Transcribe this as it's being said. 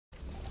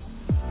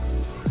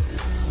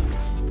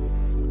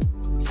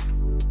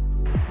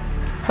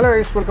Hello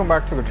guys, welcome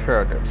back to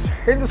getsures.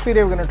 In this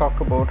video we're going to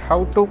talk about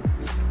how to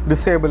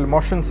disable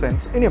motion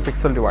sense in your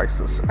Pixel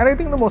devices. And I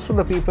think the most of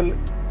the people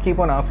keep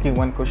on asking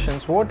one question,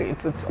 what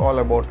it's all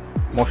about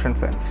motion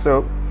sense.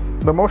 So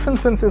the motion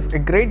sense is a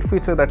great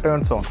feature that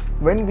turns on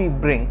when we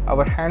bring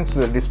our hands to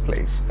the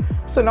displays.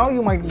 So now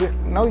you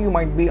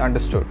might be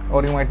understood,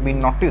 or you might be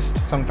noticed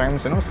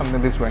sometimes,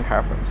 something this when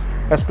happens,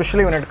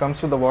 especially when it comes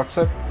to the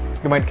WhatsApp.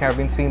 You might have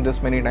been seeing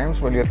this many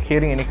times while you're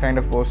hearing any kind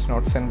of voice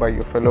note sent by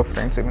your fellow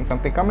friends, even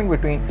something come in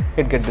between,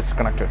 it get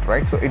disconnected,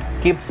 right? So it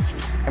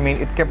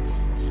kept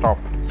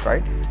stopped,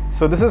 right?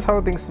 So this is how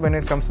things when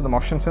it comes to the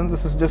motion sense.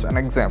 This is just an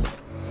example.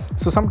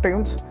 So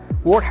sometimes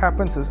what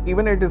happens is,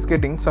 even it is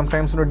getting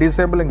sometimes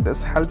disabling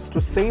this helps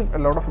to save a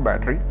lot of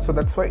battery. So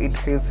that's why it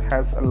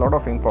has a lot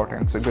of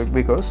importance,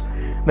 because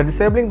the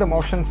disabling the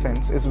motion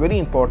sense is very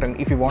important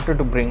if you wanted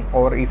to bring,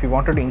 or if you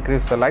wanted to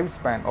increase the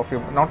lifespan of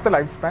your, not the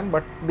lifespan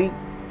but the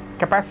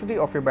capacity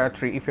of your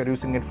battery if you're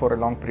using it for a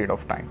long period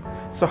of time.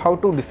 So how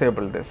to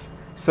disable this?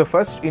 So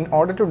first, in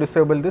order to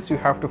disable this, you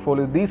have to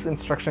follow these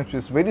instructions, which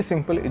is very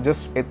simple. It's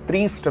just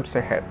 3 steps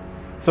ahead.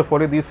 So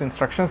follow these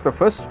instructions. The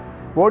first,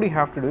 what you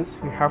have to do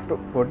is you have to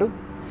go to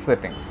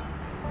settings.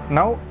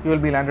 Now you will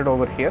be landed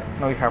over here.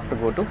 Now you have to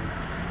go to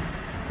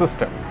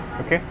system,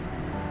 okay?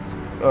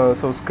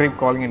 So script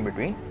calling in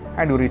between,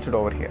 and you reach it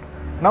over here.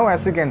 Now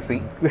as you can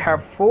see, we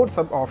have 4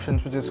 sub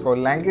options, which is called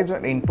language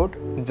and input,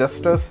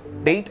 gestures,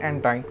 date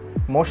and time,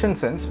 motion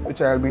sense,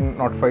 which I'll be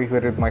notifying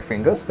here with my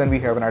fingers. Then we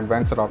have an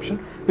advanced option,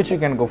 which you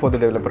can go for the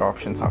developer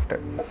options after.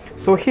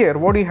 So here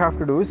what you have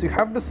to do is you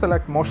have to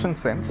select motion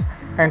sense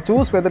and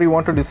choose whether you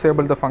want to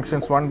disable the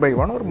functions one by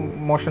one or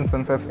motion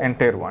sense as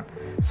entire one.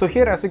 So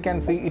here as you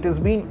can see, it has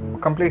been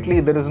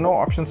completely, there is no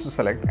options to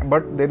select,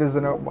 but there is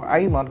an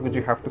I mark which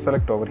you have to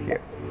select over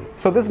here.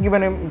 So this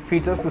given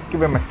features, this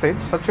give a message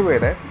such a way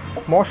that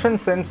motion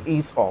sense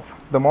is off.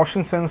 The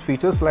motion sense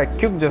features like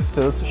quick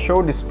gestures,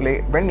 show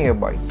display when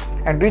nearby,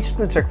 and reach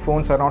to check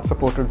phones are not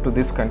supported to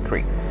this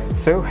country.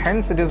 So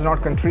hence it is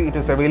not country, it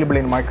is available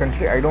in my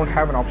country. I don't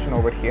have an option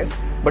over here.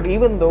 But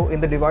even though in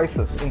the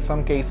devices, in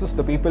some cases,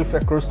 the people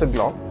across the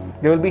globe,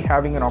 they will be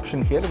having an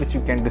option here which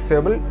you can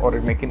disable or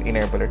make it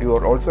enable it. You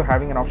are also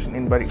having an option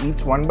in by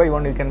each one by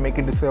one you can make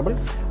it disabled,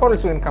 or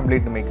also you can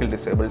completely make it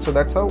disabled. So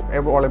that's how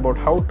all about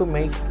how to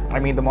make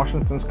the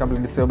motion sense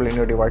completely disabled in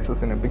your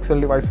devices, in your Pixel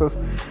devices.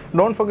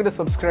 Don't forget to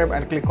subscribe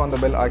and click on the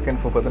bell icon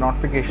for further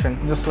notification.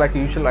 Just like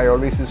usual, I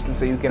always used to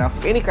say, you can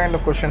ask any kind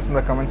of questions in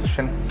the comment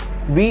section.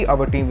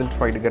 Our team will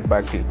try to get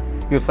back to you.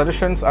 Your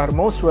suggestions are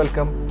most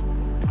welcome.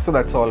 So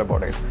that's all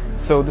about it.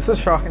 So this is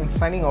Shahin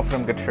signing off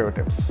from getsures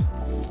Tips.